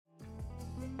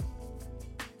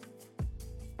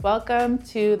Welcome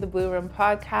to the Blue Room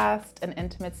Podcast, an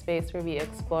intimate space where we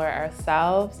explore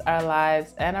ourselves, our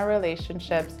lives, and our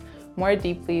relationships more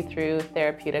deeply through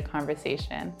therapeutic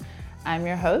conversation. I'm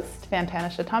your host, Fantana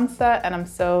Shatamsa, and I'm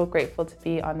so grateful to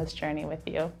be on this journey with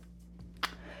you.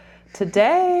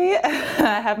 Today,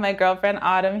 I have my girlfriend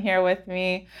Autumn here with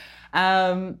me.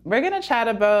 We're going to chat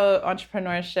about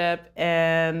entrepreneurship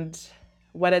and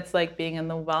what it's like being in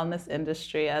the wellness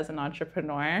industry as an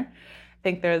entrepreneur. I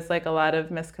think there's like a lot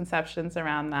of misconceptions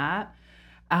around that.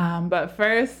 But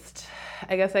first,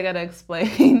 I guess I got to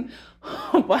explain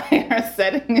why our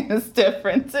setting is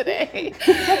different today.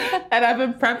 And I've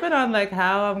been prepping on like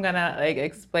how I'm going to like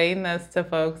explain this to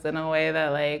folks in a way that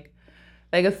like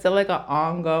it's still like an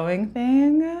ongoing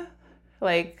thing.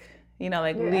 Like, you know,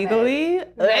 like You're legally,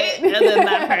 right? And then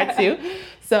that part too.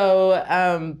 So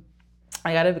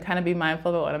I got to kind of be mindful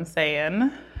about what I'm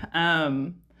saying.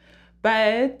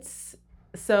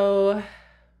 So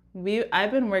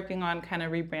I've been working on kind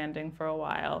of rebranding for a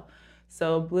while.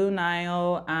 So Blue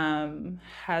Nile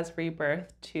has rebirthed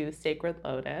to Sacred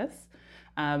Lotus.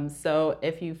 So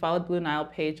if you followed Blue Nile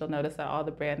page, you'll notice that all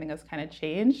the branding has kind of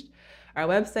changed. Our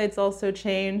website's also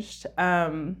changed.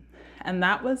 And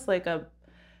that was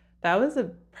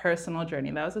a personal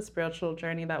journey. That was a spiritual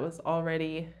journey that was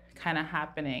already kind of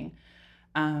happening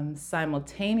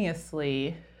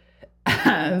simultaneously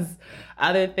as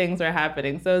other things were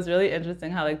happening. So it's really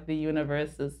interesting how like the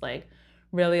universe is like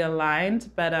really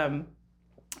aligned. But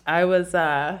I was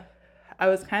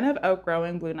kind of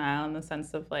outgrowing Blue Nile in the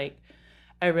sense of like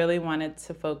I really wanted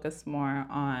to focus more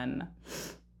on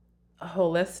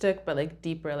holistic but like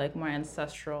deeper, like more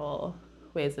ancestral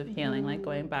ways of healing, like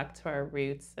going back to our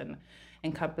roots and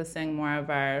encompassing more of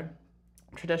our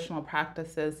traditional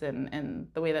practices and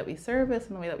the way that we service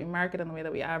and the way that we market and the way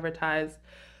that we advertise.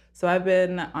 So I've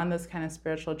been on this kind of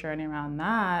spiritual journey around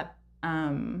that.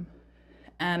 And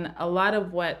a lot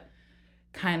of what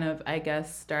kind of, I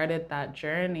guess, started that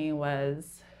journey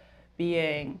was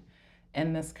being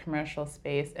in this commercial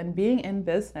space and being in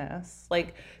business.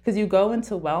 Like, because you go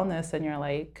into wellness and you're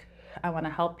like, I want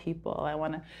to help people. I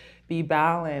want to be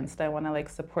balanced. I want to like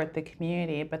support the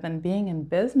community. But then being in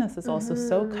business is also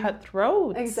so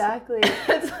cutthroat. Exactly.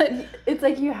 It's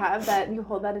like you have that, you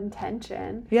hold that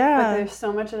intention. Yeah. But there's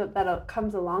so much that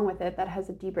comes along with it that has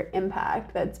a deeper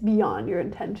impact that's beyond your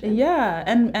intention. Yeah.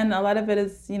 And a lot of it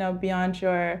is, you know, beyond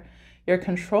your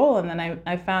control. And then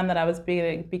I found that I was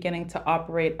beginning to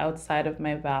operate outside of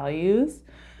my values.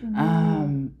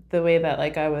 The way that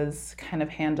like I was kind of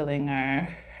handling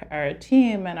our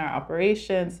team and our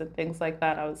operations and things like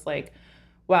that, I was like,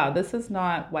 wow, this is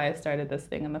not why I started this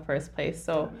thing in the first place.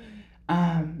 So,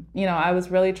 you know, I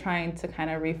was really trying to kind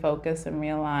of refocus and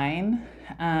realign.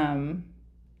 And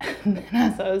then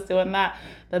as I was doing that,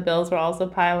 the bills were also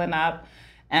piling up.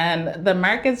 And the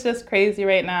market's just crazy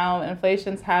right now.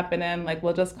 Inflation's happening. Like,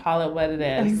 we'll just call it what it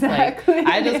is. Exactly. Like,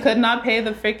 I just could not pay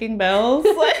the freaking bills.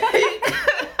 Like,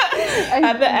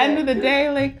 at the end of the day,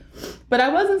 like, but I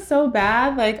wasn't so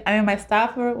bad. Like, I mean, my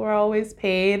staff were always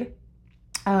paid.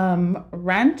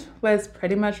 Rent was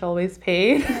pretty much always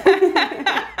paid.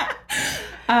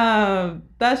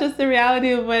 That's just the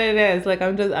reality of what it is. Like,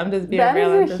 I'm just being real.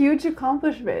 That is a huge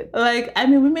accomplishment. Like, I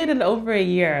mean, we made it over a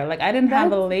year. Like, I didn't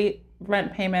have a late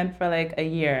rent payment for like a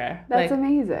year. That's like,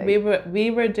 amazing.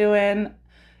 We were doing,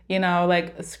 you know,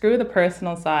 like screw the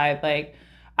personal side. Like,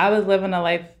 I was living a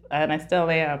life, and I still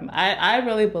am. I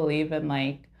really believe in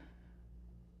like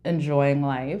enjoying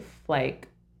life. Like,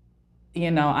 you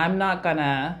know, I'm not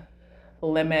gonna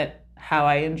limit how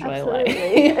I enjoy life.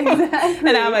 Exactly.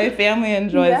 And how my family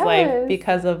enjoys life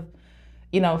because of,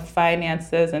 you know,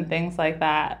 finances and things like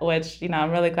that, which, you know,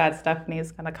 I'm really glad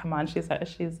Stephanie's gonna come on. She's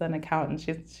an accountant.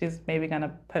 She's maybe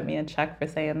gonna put me in check for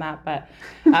saying that. But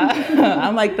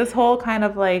I'm like, this whole kind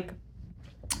of like,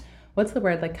 what's the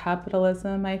word? Like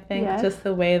capitalism, I think. Yes. Just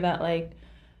the way that like,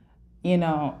 you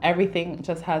know, everything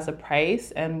just has a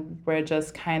price and we're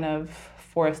just kind of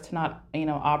forced to not, you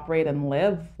know, operate and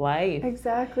live life.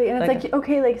 Exactly. And it's like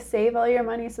okay, like save all your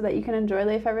money so that you can enjoy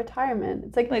life at retirement.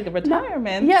 It's like a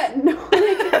retirement.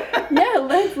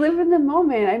 Let's live in the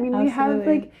moment. I mean, Absolutely. We have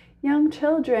like young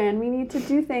children. We need to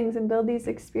do things and build these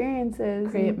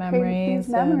experiences. Create memories.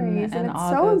 And it's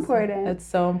so important. It's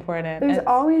so important. There's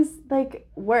always like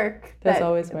work. There's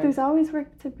always work. There's always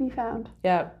work to be found.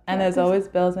 Yeah. And there's always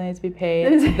bills that need to be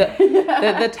paid.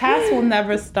 The tasks will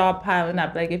never stop piling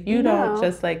up. Like if you don't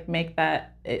just like make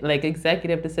that like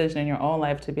executive decision in your own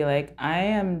life to be like, I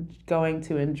am going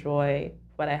to enjoy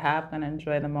what I have, going to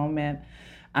enjoy the moment.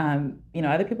 You know,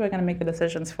 other people are going to make the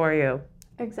decisions for you.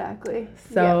 Exactly.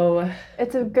 So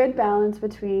it's a good balance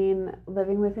between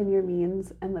living within your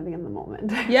means and living in the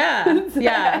moment. Yeah.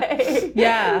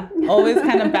 Always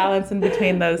kind of balance in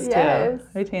between those two.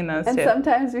 And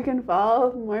sometimes we can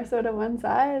fall more so to one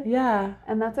side. Yeah.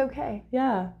 And that's okay.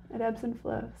 Yeah. It ebbs and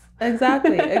flows.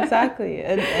 Exactly.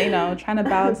 And, trying to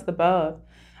balance the both.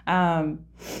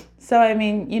 So, I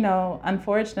mean,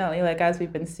 unfortunately, like as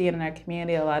we've been seeing in our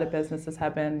community, a lot of businesses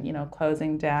have been,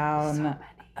 closing down.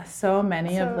 So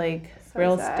many of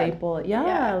real sad. Staple,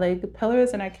 like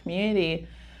pillars in our community.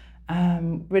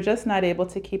 We're just not able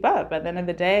to keep up. At the end of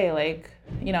the day,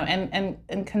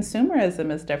 and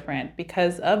consumerism is different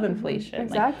because of inflation.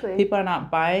 Exactly. People are not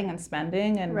buying and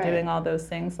spending and doing all those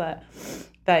things that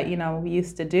we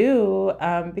used to do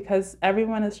because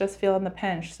everyone is just feeling the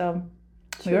pinch. So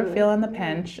we were feeling the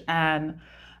pinch, and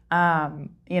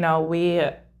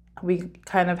we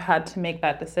kind of had to make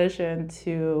that decision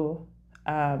to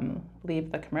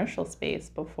leave the commercial space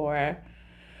before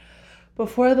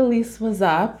the lease was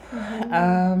up.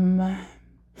 And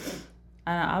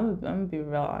I'm gonna be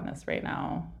real honest right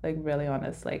now, like really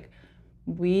honest. Like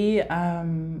we, I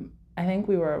think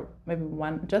we were maybe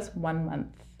 1 month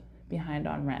behind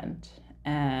on rent,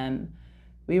 and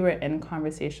we were in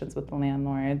conversations with the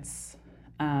landlords.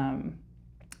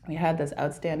 We had this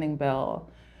outstanding bill.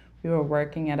 We were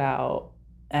working it out,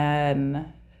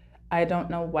 and I don't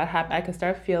know what happened. I could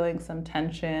start feeling some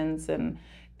tensions and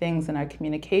things in our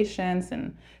communications,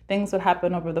 and things would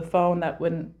happen over the phone that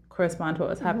wouldn't correspond to what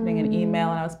was happening in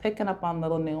email. And I was picking up on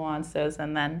little nuances.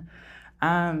 And then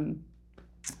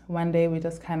one day we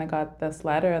just kind of got this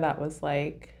letter that was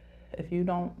like, if you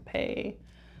don't pay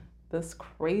this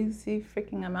crazy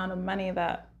freaking amount of money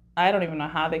that I don't even know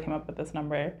how they came up with this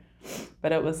number,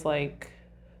 but it was like,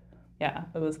 it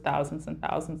was thousands and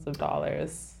thousands of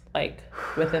dollars, like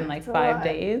within like 5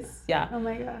 days. Yeah. Oh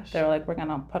my gosh. They were like, we're going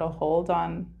to put a hold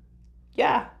on.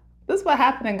 Yeah, this is what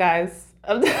happening, guys.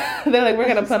 They're like, we're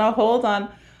going to put a hold on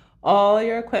all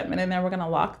your equipment in there. We're going to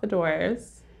lock the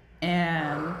doors,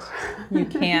 and you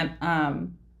can't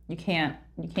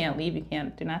leave. You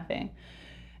can't do nothing.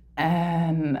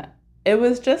 And it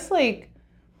was just like,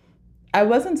 I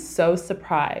wasn't so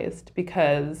surprised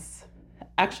because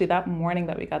actually that morning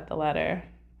that we got the letter,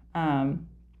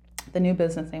 the new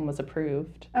business name was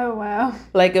approved. Oh, wow.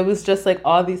 Like it was just like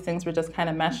all these things were just kind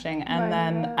of meshing. And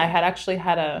then I had actually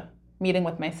had a meeting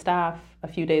with my staff a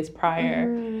few days prior.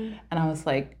 And I was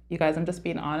like, you guys, I'm just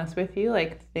being honest with you.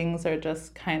 Like things are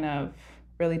just kind of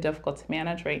really difficult to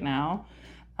manage right now.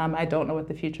 I don't know what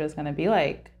the future is going to be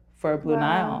like for Blue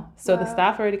Nile. So the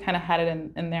staff already kind of had it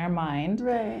in their mind.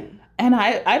 Right. And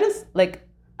I just like,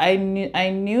 I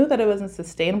knew that it wasn't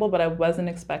sustainable, but I wasn't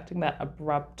expecting that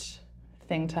abrupt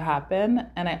thing to happen.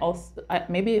 And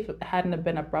maybe if it hadn't have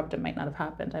been abrupt, it might not have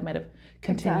happened. I might have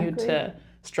continued to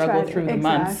struggle through the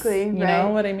months. You know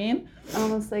what I mean?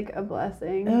 Almost like a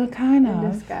blessing kind of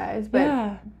in disguise.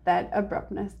 But that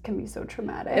abruptness can be so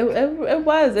traumatic. It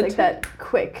was. It's like that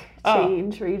quick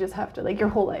change where you just have to, like, your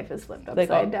whole life is flipped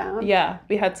upside down. Yeah.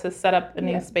 We had to set up a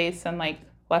new space in like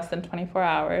less than 24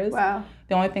 hours. Wow.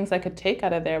 The only things I could take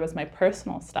out of there was my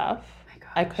personal stuff. Oh my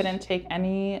gosh. I couldn't take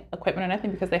any equipment or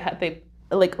anything because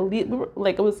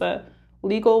it was a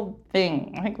legal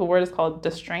thing. I think the word is called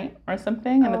distraint or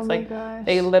something. And it's like,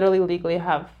 they literally legally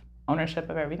have ownership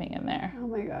of everything in there. Oh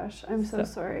my gosh. I'm so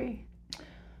sorry.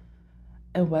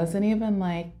 It wasn't even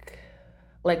like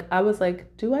I was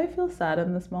like, do I feel sad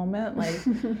in this moment? Like,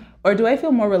 or do I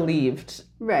feel more relieved?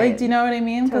 Right. Like, do you know what I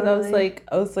mean? Because Totally.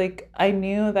 I was like, I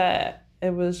knew that it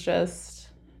was just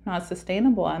not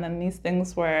sustainable. And then these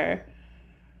things were,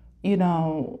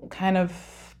 kind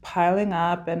of piling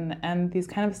up, and these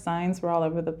kind of signs were all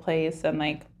over the place. And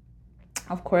like,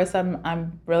 of course,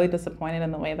 I'm really disappointed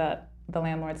in the way that the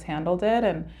landlords handled it.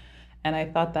 And I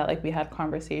thought that like we had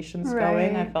conversations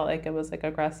going. I felt like it was like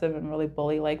aggressive and really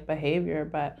bully-like behavior,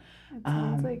 but it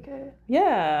sounds like it.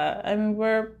 Yeah, I mean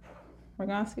we're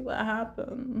gonna see what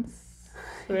happens.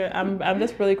 I'm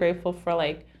just really grateful for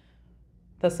like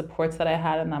the supports that I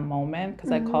had in that moment,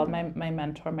 because I called my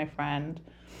mentor, my friend,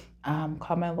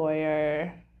 called my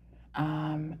lawyer,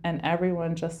 and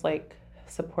everyone just like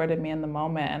supported me in the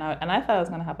moment. And I thought I was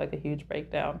gonna have like a huge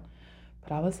breakdown.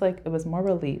 But I was like, it was more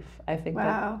relief. I think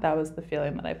that was the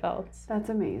feeling that I felt. That's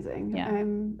amazing. Yeah.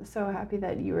 I'm so happy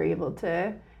that you were able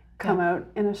to come out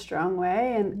in a strong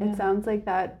way. And it sounds like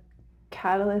that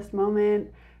catalyst moment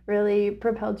really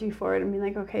propelled you forward and being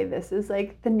like, okay, this is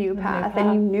like the new path.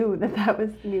 And you knew that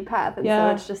was the new path. And so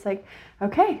it's just like,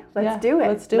 okay, let's do it.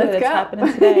 Let's do it. It's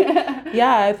happening today.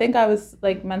 I think I was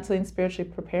like mentally and spiritually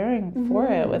preparing for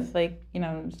it with like,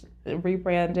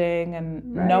 rebranding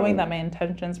and knowing that my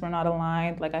intentions were not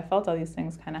aligned. Like I felt all these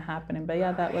things kind of happening. But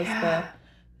yeah, that was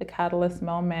the catalyst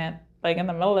moment. Like in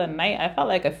the middle of the night, I felt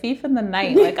like a thief in the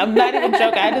night. Like I'm not even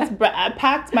joking. I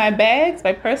packed my bags,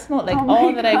 my personal, like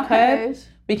all that I could.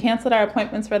 We canceled our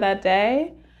appointments for that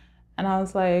day. And I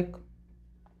was like,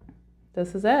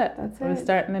 this is it. We're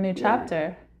starting a new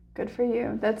chapter. Good for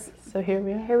you. So here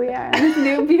we are. Here we are. This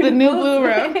new beautiful the new blue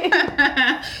room.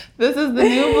 This is the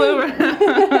new blue room.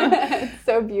 It's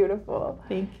so beautiful.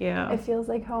 Thank you. It feels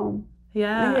like home.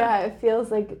 Yeah. Yeah, it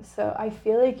feels like, so I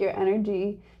feel like your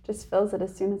energy just feels it.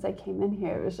 As soon as I came in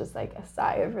here, it was just like a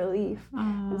sigh of relief.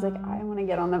 I was like, I want to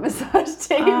get on the massage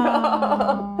table.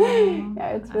 Yeah,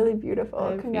 it's really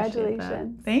beautiful.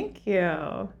 Congratulations. Thank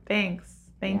you. Thanks.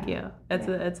 Thank you.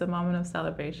 It's a moment of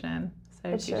celebration. So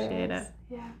I appreciate it.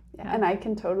 Yeah. And I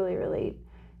can totally relate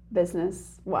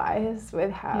business-wise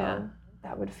with how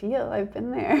that would feel. I've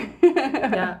been there.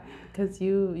 Yeah, because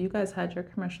you guys had your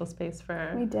commercial space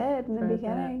for... We did in the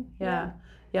beginning.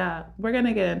 Yeah. We're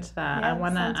gonna get into that.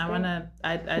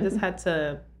 I just had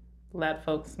to let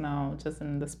folks know, just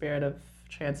in the spirit of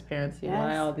transparency,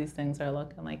 why all these things are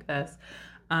looking like this.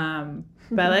 But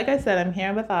like I said, I'm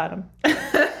here with Autumn.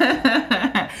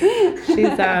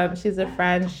 She's a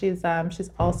friend. She's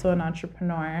also an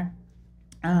entrepreneur.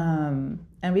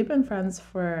 And we've been friends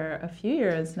for a few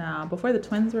years now. Before the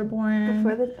twins were born.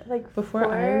 Before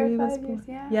Irie was born.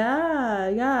 Yeah.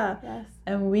 Yes.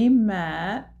 And we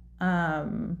met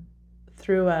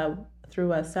through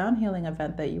a sound healing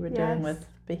event that you were doing with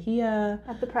Bahia.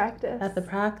 At the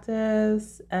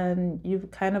practice. And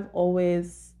you've kind of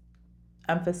always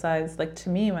emphasized, like, to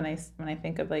me, when I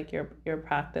think of like your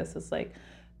practice, is like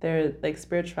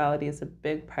spirituality is a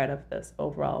big part of this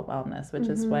overall wellness, which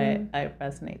is why I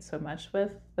resonate so much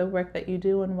with the work that you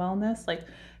do in wellness. Like,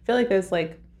 I feel like there's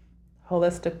like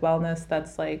holistic wellness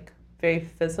that's like very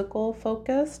physical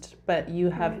focused, but you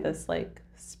have this like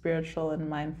spiritual and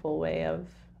mindful way of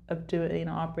doing,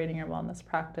 operating your wellness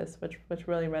practice, which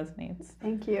really resonates.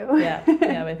 Thank you.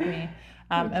 Yeah, with me.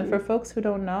 And for folks who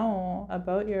don't know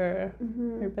about your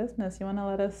business, you want to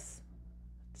let us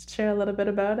share a little bit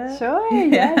about it? Sure,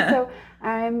 yeah. So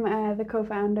I'm the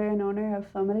co-founder and owner of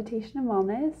Flow Meditation and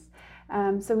Wellness.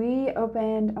 So we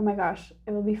opened, oh my gosh,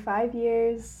 it will be 5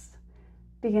 years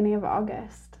beginning of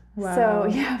August. Wow.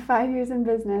 So 5 years in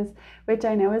business, which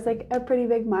I know is like a pretty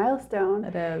big milestone.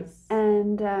 It is.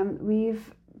 And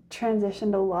we've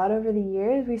transitioned a lot over the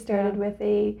years. We started with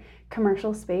a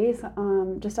commercial space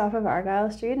just off of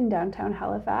Argyle Street in downtown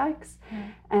Halifax,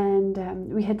 and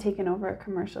we had taken over a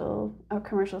commercial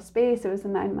space. It was a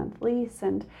 9-month lease,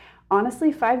 and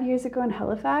honestly, 5 years ago in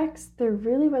Halifax, there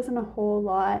really wasn't a whole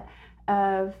lot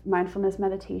of mindfulness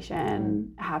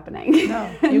meditation happening. No,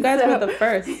 you guys were the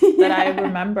first that I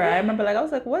remember. I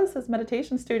was like, what is this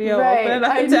meditation studio opening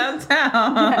up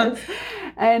downtown? Yes.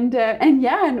 And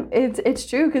it's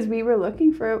true, because we were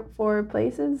looking for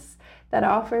places that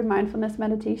offered mindfulness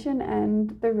meditation,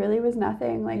 and there really was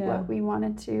nothing like what we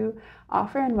wanted to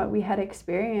offer and what we had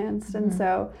experienced. And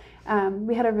so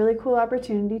we had a really cool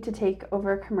opportunity to take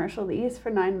over a commercial lease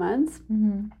for 9 months.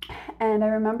 And I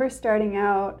remember starting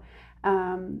out,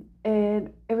 it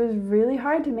was really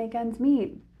hard to make ends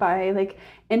meet by like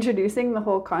introducing the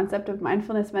whole concept of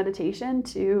mindfulness meditation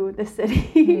to the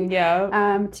city,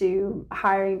 to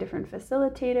hiring different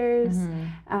facilitators,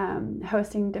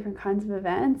 hosting different kinds of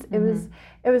events. It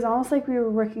was almost like we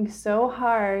were working so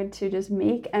hard to just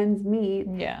make ends meet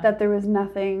that there was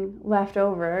nothing left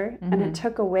over, and it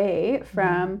took away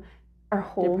from our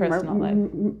whole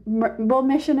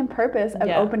mission and purpose of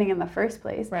opening in the first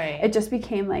place. Right. It just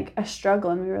became like a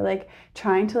struggle, and we were like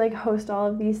trying to like host all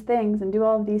of these things and do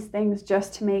all of these things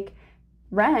just to make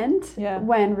rent,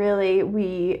 when really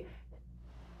we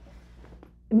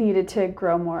needed to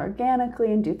grow more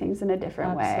organically and do things in a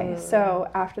different way. So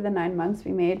after the 9 months,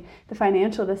 we made the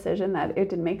financial decision that it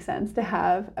didn't make sense to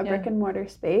have a brick and mortar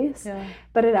space.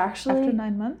 But it actually... After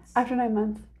 9 months? After 9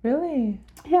 months. Really?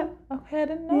 Yeah. Okay, I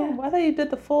didn't know. I thought you did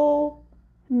the full...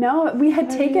 No, we had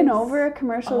taken over a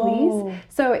commercial lease,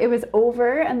 so it was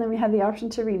over, and then we had the option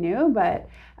to renew. But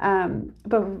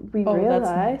we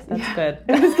realized that's good.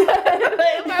 It was good.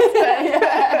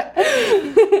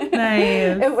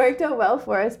 Nice. It worked out well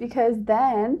for us, because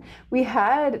then we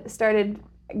had started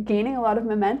gaining a lot of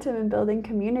momentum and building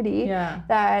community,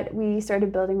 that we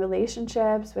started building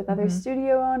relationships with other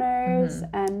studio owners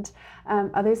and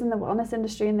others in the wellness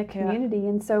industry in the community.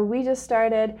 And so we just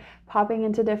started popping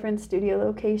into different studio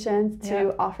locations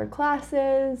to offer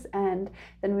classes, and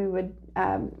then we would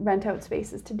rent out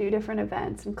spaces to do different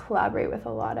events and collaborate with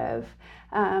a lot of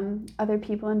other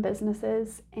people and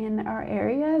businesses in our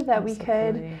area that we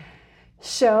could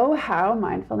show how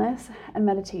mindfulness and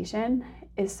meditation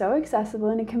is so accessible,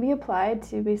 and it can be applied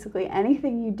to basically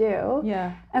anything you do.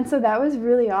 And so that was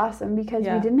really awesome because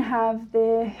we didn't have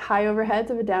the high overheads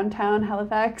of a downtown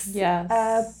Halifax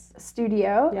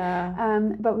studio,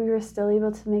 but we were still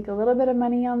able to make a little bit of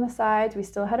money on the sides. We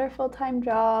still had our full-time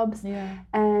jobs,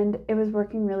 and it was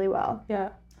working really well.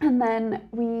 And then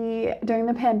during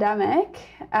the pandemic,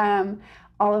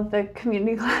 all of the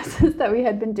community classes that we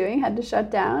had been doing had to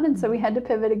shut down, and so we had to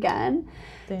pivot again.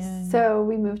 So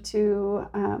we moved to,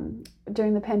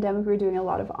 during the pandemic, we were doing a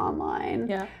lot of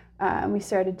online. We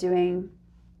started doing,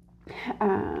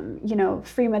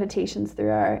 free meditations through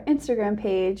our Instagram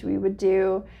page. We would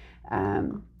do,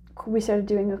 we started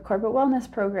doing a corporate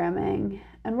wellness programming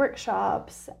and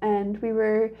workshops, and we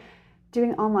were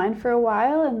doing online for a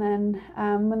while. And then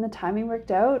when the timing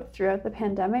worked out throughout the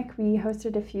pandemic, we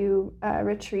hosted a few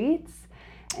retreats.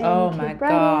 Oh my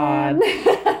God.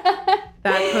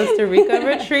 That Costa Rica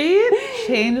retreat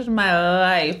changed my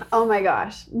life. Oh my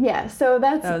gosh. Yeah. So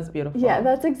that was beautiful. Yeah,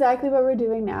 that's exactly what we're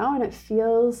doing now. And it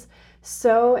feels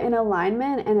so in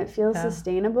alignment, and it feels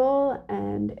sustainable,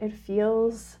 and it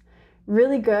feels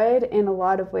really good in a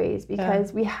lot of ways,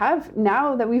 because we have,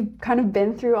 now that we've kind of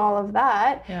been through all of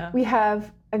that, we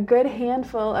have a good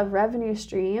handful of revenue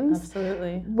streams,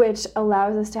 which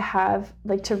allows us to have,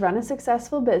 like, to run a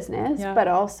successful business, but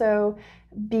also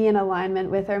be in alignment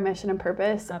with our mission and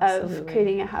purpose of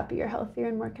creating a happier, healthier,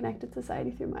 and more connected society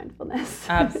through mindfulness.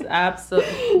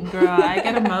 Absolutely. Girl, I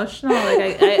get emotional.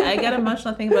 Like I get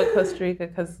emotional thinking about Costa Rica,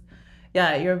 because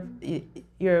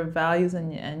your values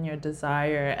and your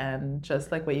desire, and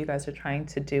just like what you guys are trying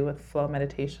to do with flow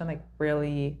meditation, like,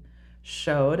 really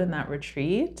showed in that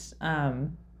retreat.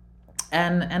 And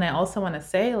I also want to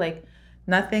say, like,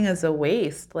 nothing is a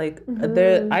waste. Like,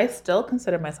 I still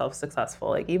consider myself successful.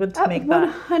 Like, even to make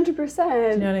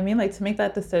 100%. You know what I mean? Like, to make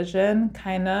that decision,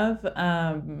 kind of,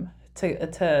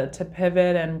 to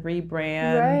pivot and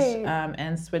rebrand,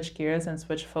 and switch gears and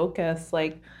switch focus.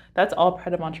 Like, that's all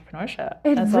part of entrepreneurship.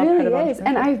 That's really is.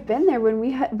 And I've been there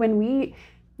when we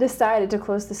decided to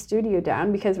close the studio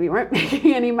down because we weren't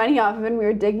making any money off of it, and we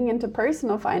were digging into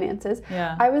personal finances.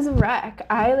 I was a wreck.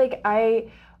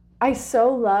 I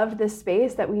so loved this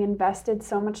space that we invested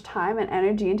so much time and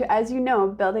energy into. As you know,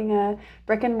 building a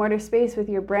brick and mortar space with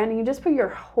your branding, you just put your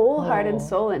whole heart and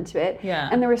soul into it.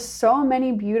 And there were so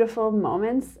many beautiful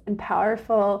moments and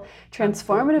powerful,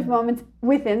 transformative moments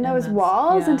within those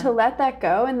walls. And to let that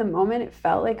go in the moment, it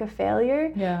felt like a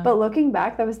failure. But looking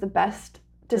back, that was the best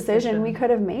decision we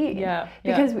could have made,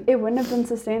 because it wouldn't have been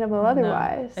sustainable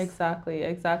otherwise. No, exactly.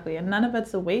 And none of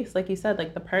it's a waste. Like you said,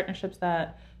 like, the partnerships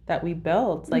that we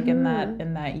built, like, in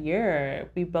that year,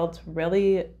 we built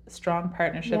really strong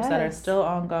partnerships that are still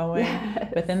ongoing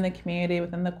within the community,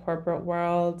 within the corporate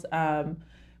world.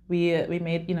 We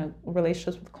made,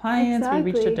 relationships with clients. We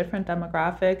reached a different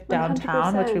demographic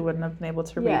downtown, 100%. Which we wouldn't have been able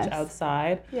to reach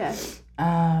outside.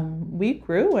 We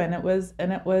grew, and it was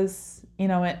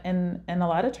in a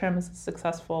lot of terms a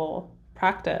successful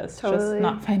practice, just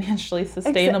not financially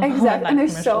sustainable. Exactly. And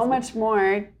there's so much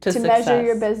more to measure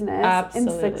your business in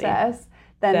success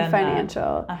than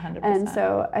financial. 100%. And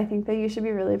so I think that you should be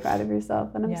really proud of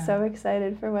yourself, and I'm so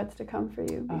excited for what's to come for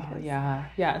you.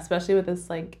 Especially with this,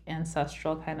 like,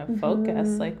 ancestral kind of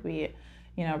focus. Like, we,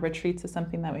 retreats is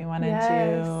something that we want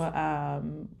to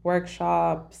do,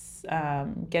 workshops,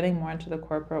 getting more into the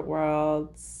corporate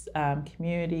world,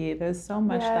 community. There's so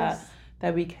much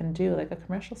that we can do. Like, a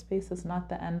commercial space is not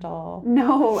the end all.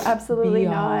 No, absolutely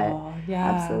not.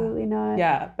 Absolutely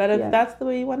not. But if that's the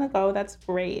way you want to go, that's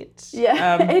great.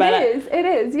 It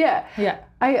is.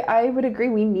 I would agree.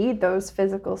 We need those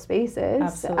physical spaces.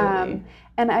 Absolutely.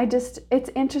 And it's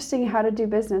interesting how to do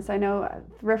business. I know,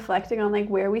 reflecting on, like,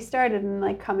 where we started and,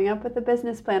 like, coming up with a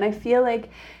business plan, I feel like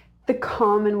the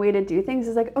common way to do things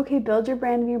is, like, okay, build your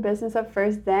brand and your business up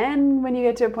first. Then when you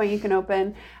get to a point, you can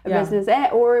open a business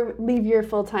or leave your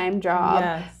full-time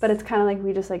job. But it's kind of like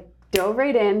we just, like, dove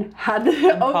right in, had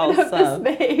to open up the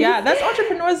space. That's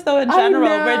entrepreneurs, though, in general.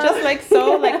 We're just, like,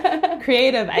 so, like,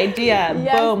 creative idea.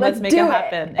 Boom, let's make it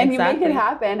happen. And you make it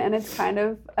happen. And it's kind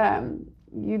of,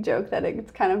 you joke that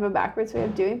it's kind of a backwards way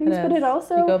of doing things, but is. it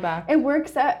also You go back. it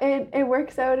works out. It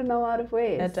works out in a lot of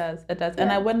ways. It does.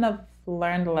 And I wouldn't have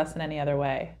learned the lesson any other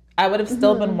way. I would have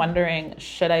still been wondering,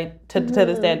 should I, to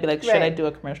this day, I'd be like, should I do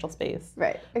a commercial space?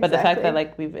 Right, exactly. But the fact that,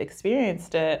 like, we've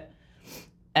experienced it,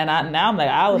 and now I'm like,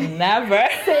 I'll never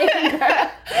do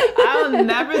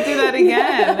that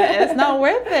again. It's not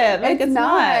worth it. Like, it's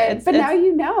not. But now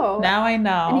you know. Now I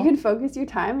know. And you can focus your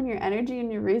time and your energy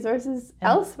and your resources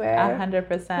elsewhere.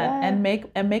 100%. Yeah. And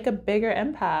make a bigger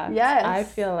impact. Yes. I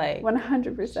feel like. 100%.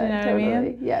 You know totally. What I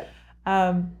mean? Yep.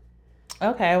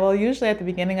 Okay, well, usually at the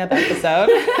beginning of the episode,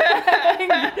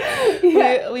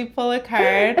 we pull a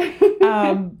card.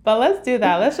 But let's do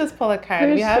that. Let's just pull a card.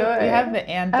 We have the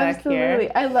and deck here.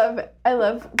 Absolutely. I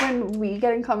love when we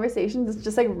get in conversations, it's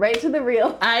just like right to the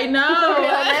real. I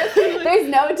know. There's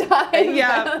no time.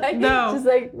 Yeah. Like, no. Just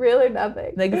like real or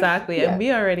nothing. Exactly. Yeah. And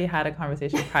we already had a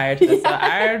conversation prior to this. So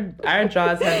our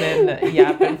jaws have been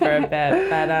yapping for a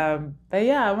bit. But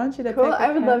yeah, I want you to pick a card.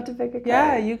 I would love to pick a card.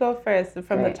 Yeah, you go first.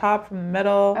 From the top, from the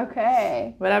middle.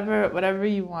 Okay. Whatever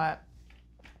you want.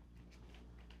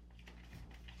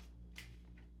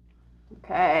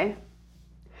 Okay.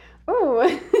 Oh,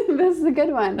 this is a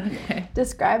good one. Okay.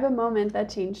 Describe a moment that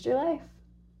changed your life.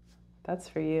 That's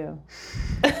for you.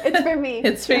 It's for me.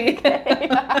 It's for you. Okay.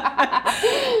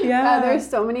 Yeah. There's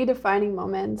so many defining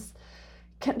moments.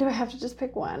 Do I have to just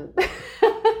pick one?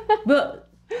 Well,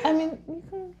 I mean, you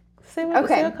can say what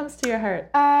comes to your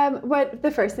heart.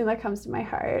 The first thing that comes to my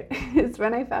heart is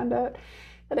when I found out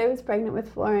that I was pregnant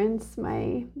with Florence,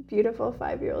 my beautiful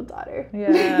 5-year-old daughter.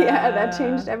 Yeah. Yeah, that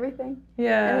changed everything.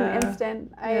 Yeah. In an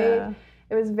instant.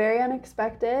 It was very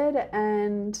unexpected,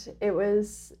 and it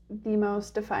was the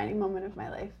most defining moment of my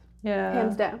life. Yeah.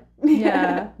 Hands down.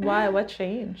 Yeah. Why? What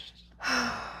changed?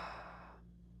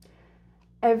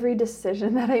 Every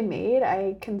decision that I made,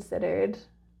 I considered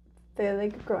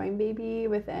the growing baby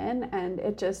within, and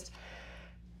it just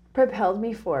propelled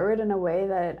me forward in a way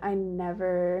that I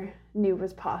never knew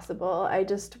was possible. I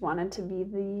just wanted to be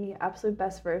the absolute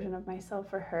best version of myself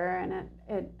for her, and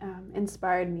it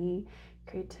inspired me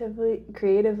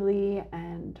creatively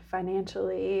and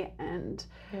financially, and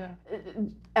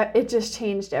it just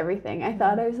changed everything. I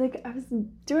thought I was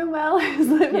doing well. I was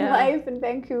living life in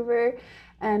Vancouver,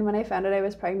 and when I found out I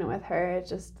was pregnant with her, it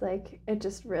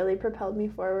just really propelled me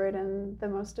forward in the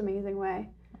most amazing way.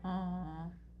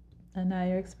 Aww. And now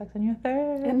you're expecting your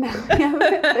third. And now we have a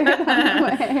third on the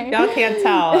way. Y'all can't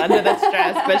tell under the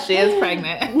stress, but she is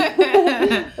pregnant.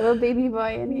 Little baby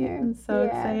boy in here. It's so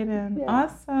exciting. Yeah.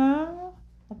 Awesome.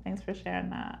 Well, thanks for sharing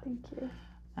that. Thank you.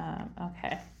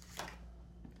 Okay.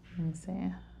 Let me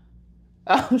see.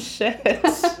 Oh, shit.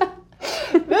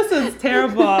 This is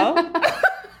terrible.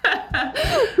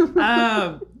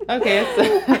 Okay, so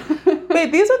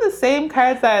wait, these are the same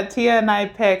cards that Tia and I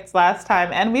picked last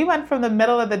time, and we went from the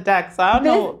middle of the deck, so I don't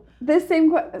know.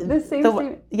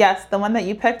 Yes, the one that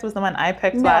you picked was the one I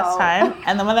picked last time,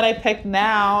 and the one that I picked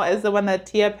now is the one that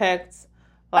Tia picked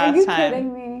last time. Are you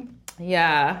kidding me?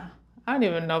 Yeah. I don't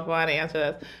even know if I want to answer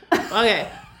this. Okay.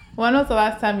 When was the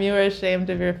last time you were ashamed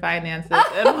of your finances,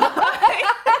 and why?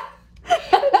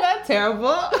 Isn't that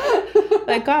terrible?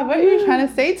 Like, God, what are you trying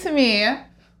to say to me?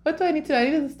 What do I need to do? I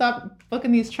need to stop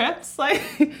booking these trips. Like,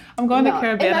 I'm going to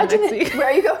Carabana next week. Where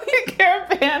are you going?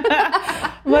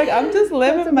 Carabana. I'm like, I'm just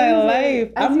living my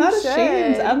life. I'm not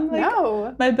ashamed. I'm like,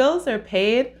 no. My bills are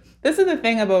paid. This is the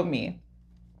thing about me.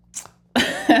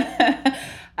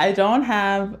 I don't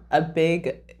have a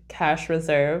big cash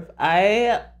reserve.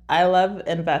 I love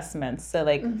investments. So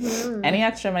like any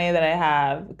extra money that I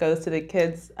have goes to the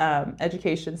kids'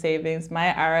 education savings,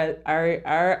 my RSP,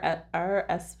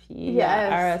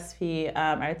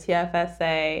 our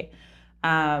TFSA.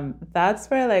 That's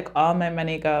where like all my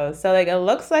money goes. So like it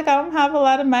looks like I don't have a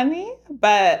lot of money,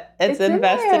 but it's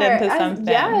invested into something.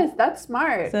 Yes, that's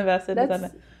smart. It's invested into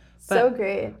something. So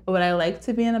great. Would I like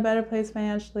to be in a better place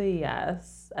financially?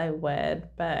 Yes, I would.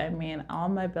 But I mean, all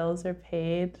my bills are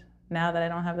paid. Now that I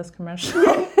don't have this commercial,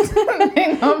 the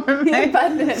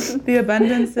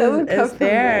abundance is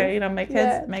there. You know, my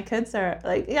kids are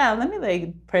like, let me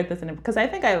like put this in, because I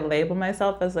think I label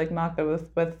myself as like not good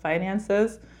with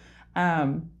finances.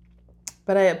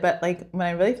 But like when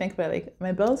I really think about it, like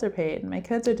my bills are paid, my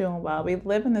kids are doing well. We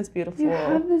live in this beautiful. You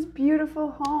have this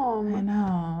beautiful home. I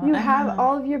know. You have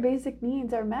all of your basic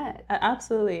needs are met.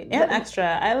 Absolutely, and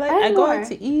extra. I go out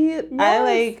to eat. Yes. I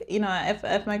like, you know,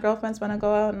 if my girlfriends want to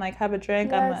go out and like have a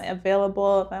drink, I'm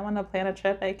available. If I want to plan a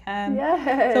trip, I can.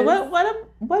 Yes. So what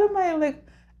am I like?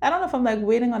 I don't know if I'm like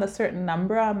waiting on a certain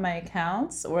number on my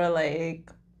accounts, or like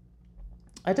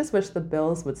I just wish the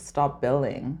bills would stop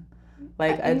billing.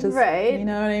 Like I just, right. you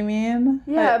know what I mean?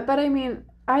 Yeah, but I mean,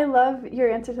 I love your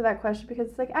answer to that question because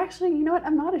it's like, actually, you know what?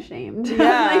 I'm not ashamed.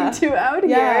 Yeah. I'm like out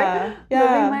here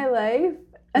living my life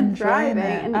and thriving.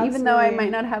 And even though I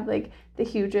might not have like the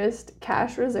hugest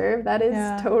cash reserve, that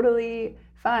is totally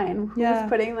fine. Who's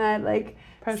putting that like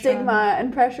pressure stigma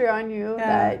and pressure on you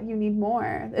that you need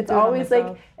more? It's always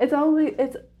like,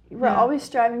 we're always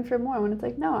striving for more when it's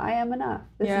like, no, I am enough.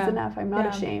 This is enough. I'm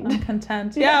not ashamed. I'm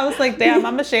content. I was like, damn,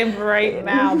 I'm ashamed right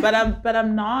now, but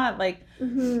I'm not. Like,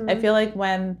 I feel like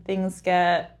when things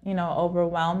get, you know,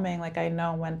 overwhelming, like I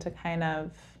know when to kind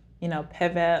of, you know,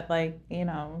 pivot, like, you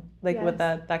know, like with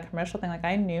that commercial thing, like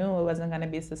I knew it wasn't going to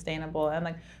be sustainable. And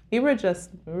like, we were just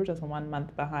 1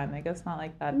 month behind. Like, it's not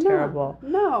like that terrible.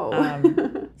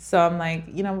 No. So I'm like,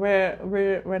 you know,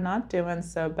 we're not doing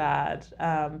so bad.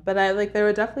 But I like, there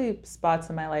were definitely spots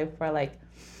in my life where like,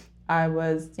 I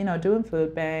was, you know, doing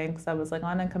food banks. I was like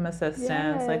on income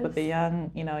assistance, like with a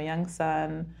young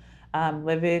son,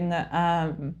 living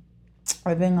on,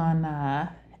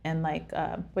 in like,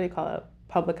 what do you call it?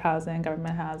 Public housing,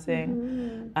 government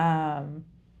housing.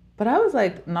 But I was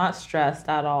like not stressed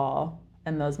at all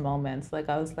in those moments. Like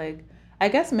I was like, I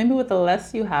guess maybe with the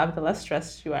less you have, the less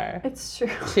stressed you are. It's true.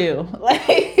 Too.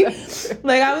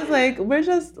 Like I was like, we're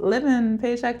just living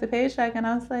paycheck to paycheck, and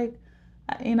I was like,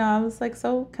 you know, I was like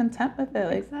so content with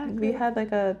it. Like we had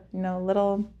like a, you know,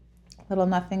 little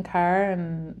nothing car,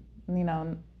 and you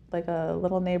know, like a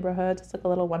little neighborhood, just like a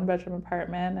little 1-bedroom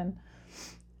apartment, and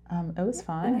it was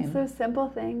fine. And it's those simple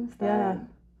things that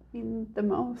mean the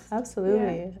most.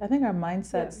 Absolutely. I think our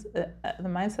mindsets, the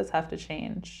mindsets have to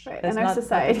change. Right. In our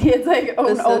society, it's like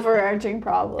an overarching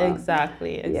problem.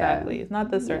 Exactly. It's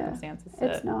not the circumstances.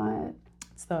 It's not.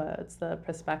 It's the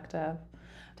perspective.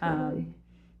 Totally.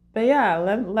 But yeah,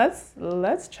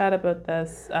 let's chat about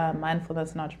this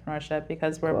mindfulness and entrepreneurship,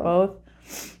 because we're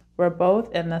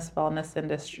both in this wellness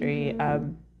industry.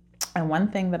 And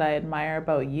one thing that I admire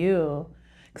about you,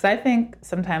 because I think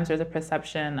sometimes there's a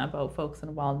perception about folks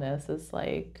in wellness is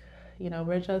like, you know,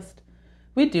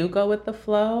 we do go with the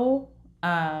flow.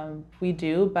 We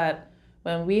do, but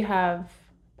when we have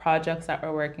projects that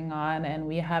we're working on and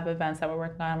we have events that we're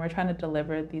working on, we're trying to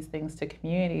deliver these things to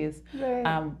communities.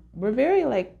 We're very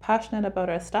like passionate about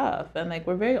our stuff, and like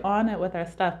we're very on it with our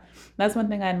stuff. That's one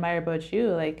thing I admire about you.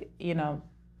 Like, you know,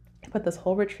 put this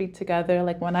whole retreat together.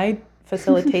 Like when I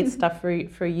facilitate stuff for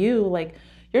you, like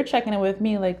you're checking in with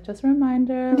me, like just a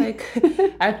reminder, like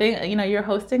I think, you know, you're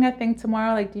hosting a thing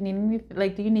tomorrow, like do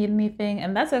you need anything?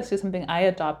 And that's actually something I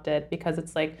adopted, because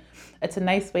it's like, it's a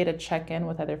nice way to check in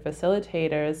with other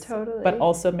facilitators, but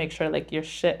also make sure like your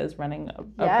shit is running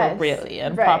appropriately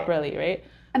and properly, right?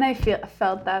 And I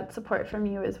felt that support from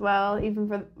you as well.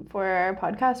 Even for our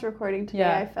podcast recording today,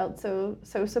 I felt so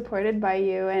supported by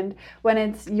you. And when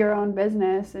it's your own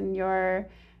business and your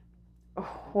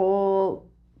whole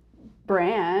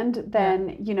brand,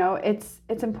 then you know it's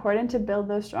important to build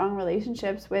those strong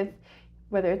relationships with,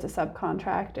 whether it's a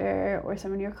subcontractor or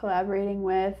someone you're collaborating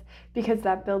with, because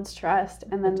that builds trust,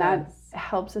 and then that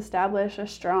helps establish a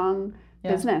strong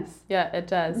business. Yeah, it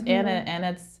does.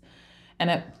 And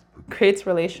it creates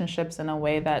relationships in a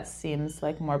way that seems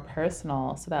like more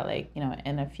personal, so that like, you know,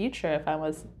 in the future, if I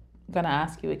was gonna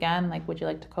ask you again, like, would you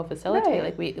like to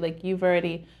co-facilitate? Like you've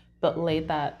already laid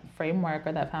that framework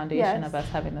or that foundation of us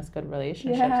having this good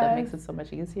relationship, so that makes it so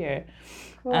much easier.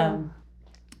 Cool.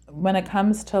 When it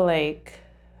comes to like,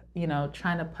 you know,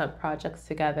 trying to put projects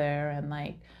together, and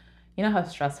like, you know how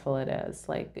stressful it is,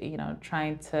 like, you know,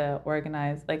 trying to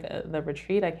organize like the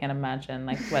retreat. I can't imagine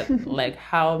like what like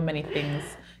how many things,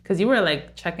 because you were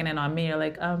like checking in on me. You're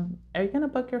like, are you gonna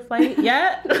book your flight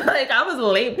yet? Like I was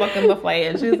late booking the flight,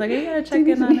 and she was like, are you gonna check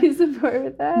in on it? Do you need support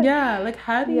with that? Yeah, like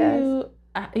how do you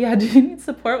do you need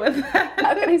support with that?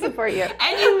 How can I support you?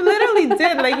 And you literally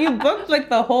did. Like you booked like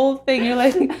the whole thing. You're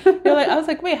like, I was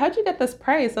like, wait, how'd you get this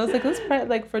price? I was like, this price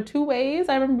like for 2 ways.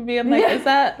 I remember being like, is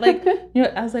that like, you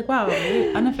know, I was like, wow,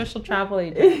 unofficial travel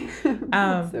agent.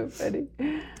 That's so funny.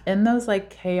 In those like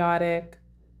chaotic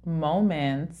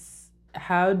moments,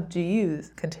 how do you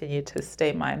continue to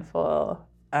stay mindful?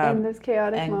 In those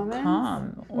chaotic moments,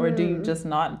 calm, or do you just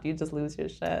not? Do you just lose your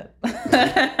shit?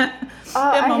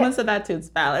 Moments of that too. It's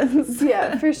balance.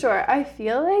 Yeah, for sure. I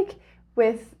feel like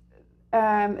with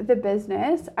the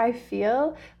business, I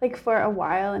feel like for a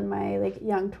while in my like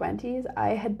young 20s,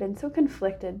 I had been so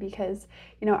conflicted because,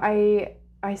 you know,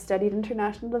 I studied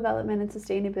international development and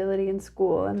sustainability in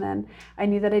school, and then I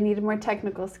knew that I needed more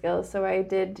technical skills, so I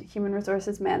did human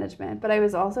resources management. But I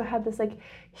was also had this like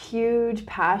huge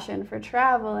passion for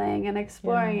traveling and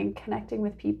exploring and connecting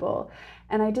with people,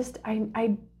 and I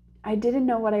I didn't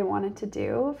know what I wanted to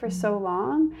do for so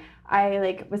long. I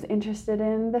like was interested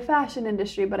in the fashion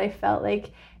industry, but I felt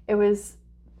like it was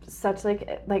such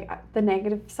like the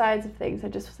negative sides of things. I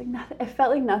just was like nothing. I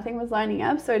felt like nothing was lining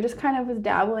up, so I just kind of was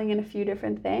dabbling in a few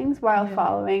different things while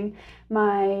following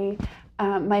my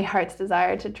my heart's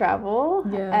desire to travel.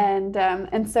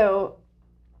 And so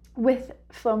with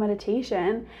flow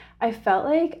meditation, I felt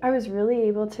like I was really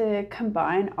able to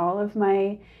combine all of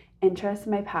my interests,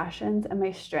 my passions, and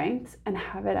my strengths and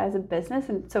have it as a business.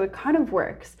 And so it kind of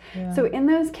works. So in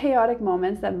those chaotic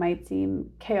moments that might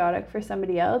seem chaotic for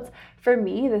somebody else, for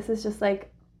me, this is just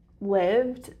like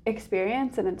lived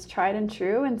experience and it's tried and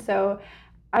true. And so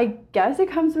I guess it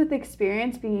comes with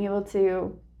experience, being able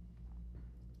to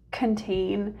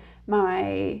contain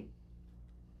my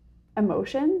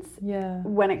emotions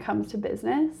when it comes to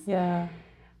business.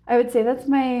 I would say that's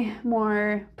my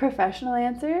more professional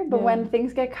answer, but when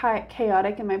things get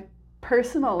chaotic in my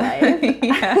personal life,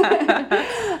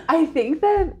 I think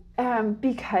that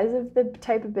because of the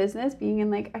type of business, being in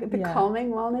like the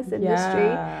calming wellness industry,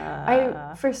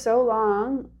 I for so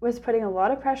long was putting a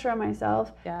lot of pressure on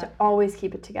myself to always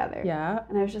keep it together.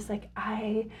 And I was just like,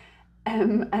 I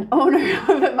am an owner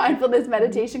of a mindfulness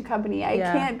meditation company. I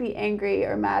can't be angry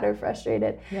or mad or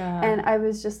frustrated. And I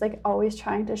was just like always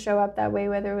trying to show up that way,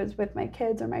 whether it was with my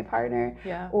kids or my partner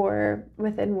or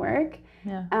within work.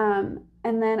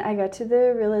 And then I got to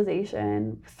the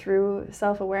realization through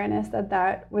self-awareness that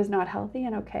that was not healthy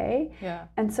and okay.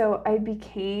 And so I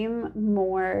became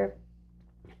more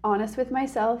honest with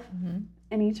myself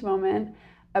in each moment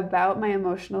about my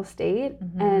emotional state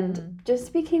and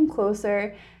just became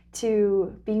closer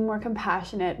to being more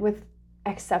compassionate with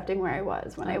accepting where I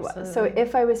was when I was. So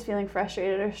if I was feeling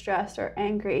frustrated or stressed or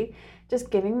angry,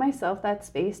 just giving myself that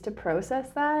space to process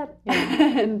that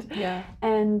and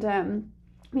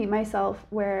meet myself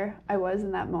where I was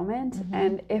in that moment.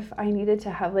 And if I needed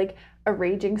to have like a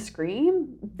raging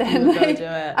scream, then like,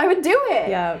 I would do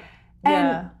it.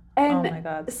 And oh my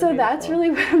God, so that's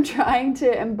really what I'm trying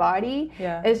to embody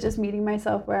is just meeting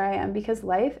myself where I am, because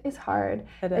life is hard.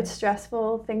 It's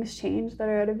stressful. Things change that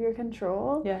are out of your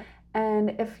control.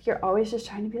 And if you're always just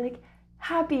trying to be like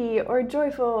happy or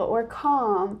joyful or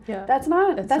calm, that's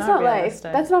not life.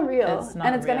 That's not real.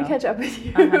 And it's going to catch up with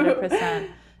you. 100%.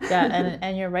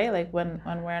 And you're right. Like when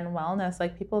we're in wellness,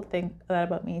 like people think that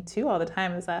about me too all the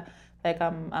time, is that like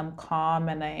I'm calm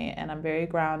and I'm very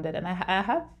grounded, and I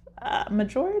have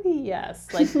majority, yes,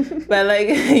 like, but like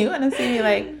you want to see me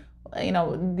like, you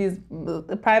know, these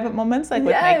private moments, like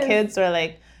with my kids, or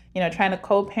like, you know, trying to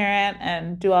co-parent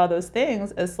and do all those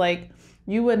things. It's like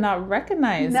you would not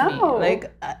recognize me.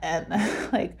 Like, and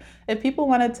like if people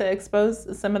wanted to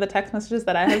expose some of the text messages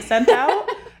that I have sent out,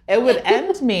 it would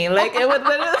end me. Like it would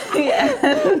literally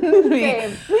end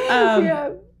me.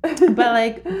 But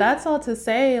like that's all to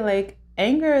say, like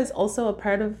anger is also a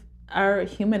part of our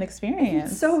human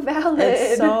experience. It's so valid.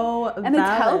 It's so valid. And it's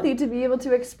healthy to be able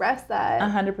to express that.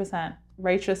 100%.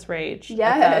 Righteous rage.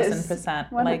 Yes.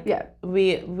 1,000%. Like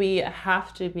we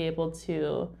have to be able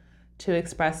to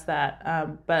express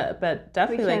that. But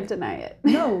definitely we can't deny it.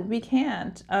 No, we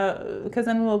can't. Because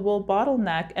then we'll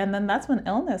bottleneck, and then that's when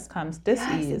illness comes.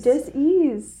 Dis-ease.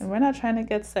 Dis-ease. And we're not trying to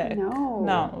get sick.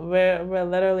 No, we're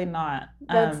literally not.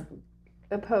 That's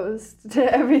opposed to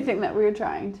everything that we're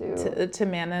trying to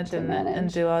manage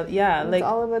and do all. It's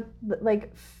all about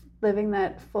like living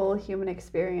that full human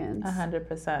experience.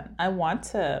 100%. I want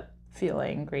to feel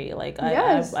angry. Like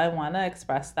I want to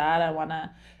express that. I want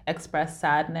to express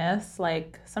sadness.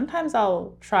 Like sometimes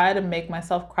I'll try to make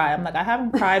myself cry. I'm like, I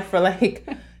haven't cried for like,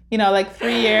 you know, like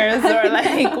 3 years or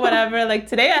like whatever. Like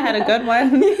today I had a good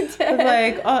one. It was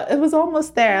like, oh, it was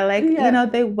almost there. Like, you know,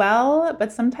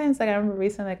 but sometimes like I remember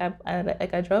recently,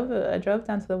 like I drove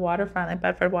down to the waterfront, like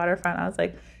Bedford waterfront. I was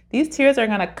like, these tears are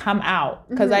going to come out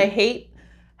because I hate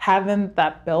having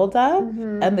that buildup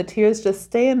and the tears just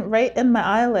staying right in my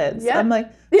eyelids. I'm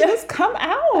like, just come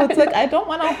out. It's like, I don't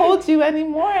want to hold you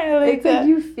anymore. Like, it's like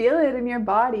you feel it in your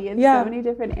body in so many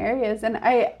different areas. And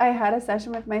I had a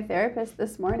session with my therapist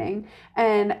this morning,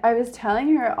 and I was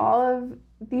telling her all of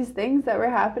these things that were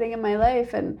happening in my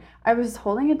life, and I was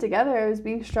holding it together. I was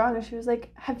being strong, and she was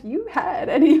like, have you had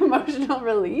any emotional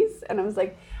release? And I was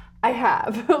like, I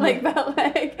have. Like that,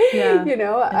 like, you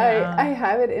know, I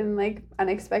have it in like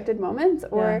unexpected moments,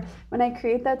 or when I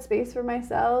create that space for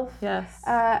myself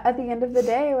at the end of the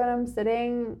day when I'm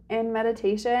sitting in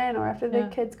meditation, or after the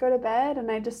kids go to bed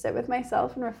and I just sit with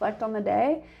myself and reflect on the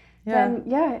day, then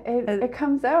it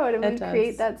comes out, and we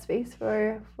create that space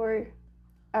for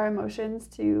our emotions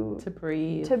to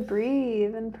breathe. To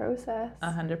breathe and process.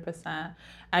 100%.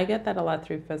 I get that a lot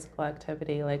through physical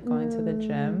activity, like going to the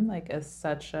gym, like is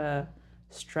such a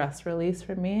stress release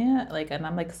for me. Like, and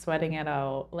I'm like sweating it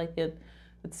out. Like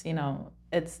it's, you know,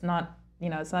 it's not, you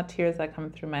know, it's not tears that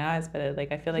come through my eyes, but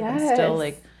like I feel like I'm still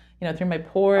like, you know, through my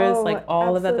pores, like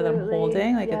all of that I'm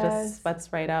holding, like it just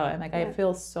sweats right out. And like I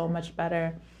feel so much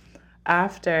better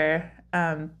after.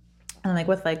 And like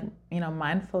with like, you know,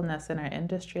 mindfulness in our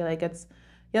industry, like it's,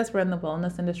 yes, we're in the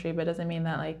wellness industry, but it doesn't mean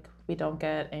that like we don't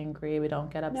get angry, we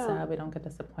don't get upset, we don't get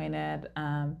disappointed.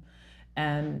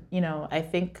 And, you know, I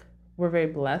think we're very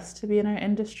blessed to be in our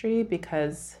industry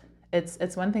because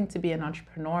it's one thing to be an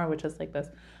entrepreneur, which is like this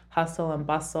hustle and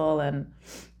bustle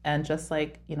and just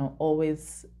like, you know,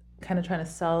 always kind of trying to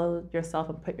sell yourself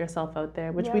and put yourself out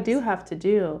there, which we do have to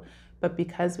do. But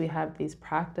because we have these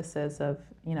practices of,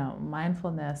 you know,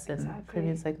 mindfulness and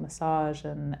previous like massage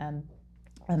and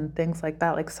things like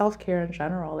that, like self-care in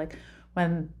general, like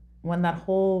when that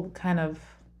whole kind of,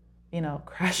 you know,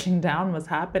 crashing down was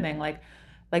happening, like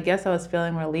yes, I was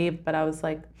feeling relieved, but I was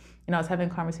like, you know, I was having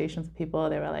conversations with people.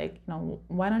 They were like, you know,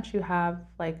 why don't you have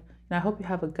like, you know, I hope you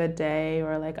have a good day,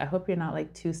 or like, I hope you're not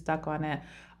like too stuck on it.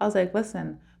 I was like,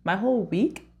 listen, my whole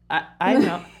week, I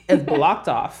know is blocked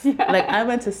off. Like I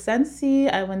went to Sensi,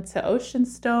 I went to Ocean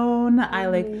Stone, I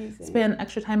like spent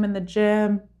extra time in the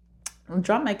gym,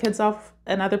 drop my kids off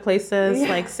in other places,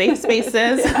 like safe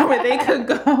spaces where they could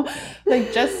go,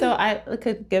 like just so I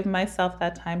could give myself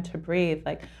that time to breathe.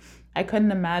 Like I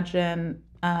couldn't imagine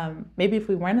maybe if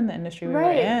we weren't in the industry we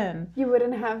were in, you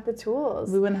wouldn't have the tools.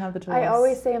 We wouldn't have the tools. I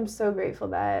always say I'm so grateful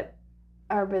that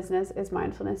our business is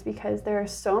mindfulness, because there are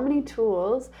so many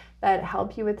tools that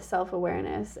help you with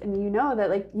self-awareness. And you know that,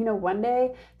 like, you know, one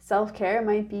day self-care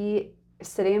might be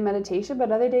sitting in meditation,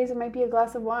 but other days it might be a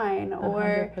glass of wine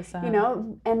or 100%. You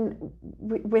know, and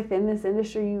within this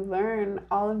industry you learn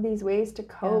all of these ways to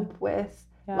cope with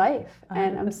life. 100%.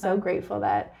 And I'm so grateful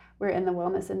that we're in the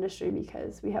wellness industry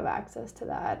because we have access to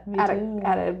that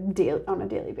on a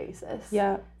daily basis.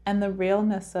 Yeah, and the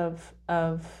realness of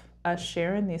us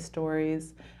sharing these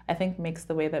stories, I think, makes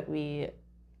the way that we,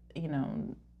 you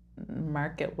know,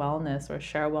 market wellness or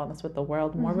share wellness with the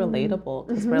world more relatable,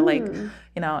 because we're like,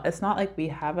 you know, it's not like we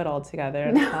have it all together.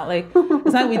 And it's not like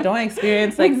we don't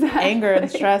experience like anger and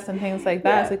stress and things like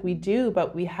that. It's like we do,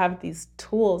 but we have these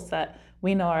tools that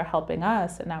we know are helping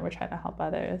us, and now we're trying to help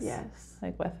others.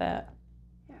 Like with it.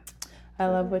 I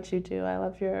love what you do. I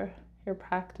love your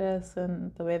practice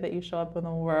and the way that you show up in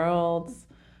the world.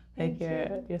 Like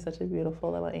you're such a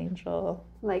beautiful little angel.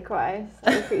 Likewise.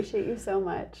 I appreciate you so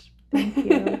much.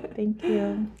 Thank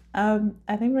you.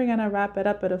 I think we're gonna wrap it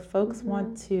up, but if folks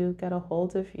want to get a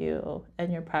hold of you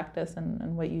and your practice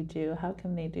and what you do, how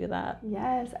can they do that?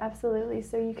 Yes, absolutely.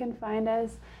 So you can find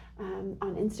us on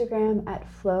Instagram at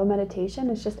Flow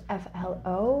Meditation. It's just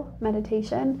FLO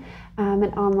Meditation, and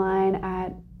online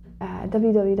at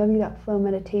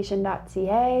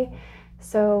www.flowmeditation.ca.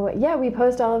 So yeah, we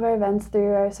post all of our events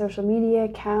through our social media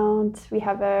account. We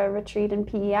have a retreat in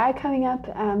PEI coming up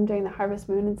during the Harvest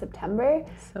Moon in September.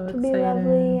 So It'll be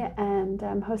lovely, and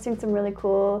hosting some really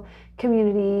cool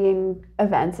community and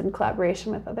events in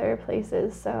collaboration with other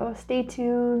places. So stay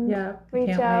tuned.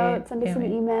 Reach out, send us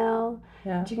an email,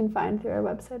 which you can find through our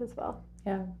website as well.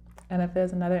 And if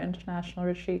there's another international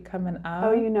retreat coming up,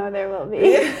 oh, you know there will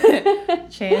be.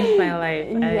 Change my life.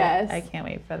 Yes, I can't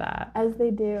wait for that. As they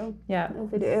do. As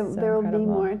they do. There will be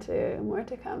more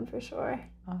to come for sure.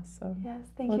 Awesome. Yes.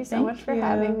 Thank you so much for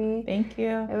having me. Thank you.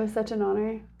 It was such an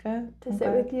honor. Good. To sit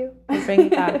with you. We'll bring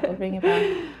it back.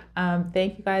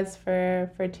 Thank you guys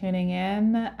for tuning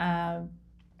in.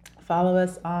 Follow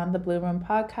us on the Blue Room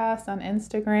Podcast on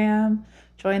Instagram.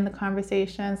 Join the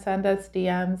conversation. Send us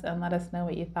DMs and let us know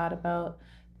what you thought about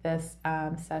this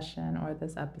session or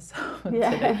this episode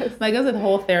today. Like, it was a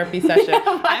whole therapy session.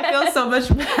 I feel so much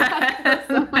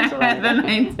better than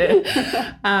I did.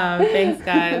 Thanks,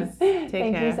 guys. Take care.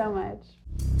 Thank you so much.